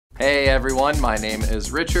Hey everyone, my name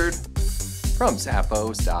is Richard from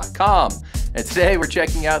Zappos.com, and today we're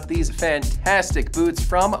checking out these fantastic boots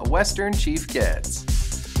from Western Chief Kids.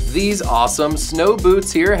 These awesome snow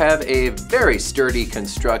boots here have a very sturdy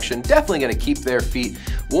construction, definitely going to keep their feet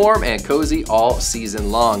warm and cozy all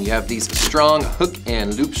season long. You have these strong hook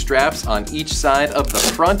and loop straps on each side of the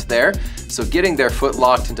front there, so getting their foot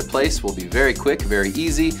locked into place will be very quick, very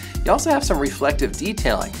easy. You also have some reflective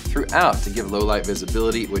detailing throughout to give low light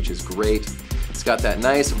visibility, which is great. It's got that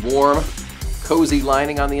nice, warm, cozy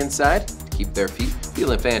lining on the inside to keep their feet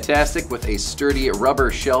feeling fantastic, with a sturdy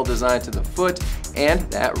rubber shell design to the foot and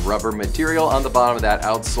that rubber material on the bottom of that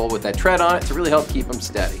outsole with that tread on it to really help keep them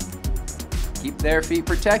steady. Keep their feet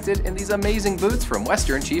protected in these amazing boots from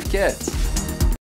Western Chief Kids.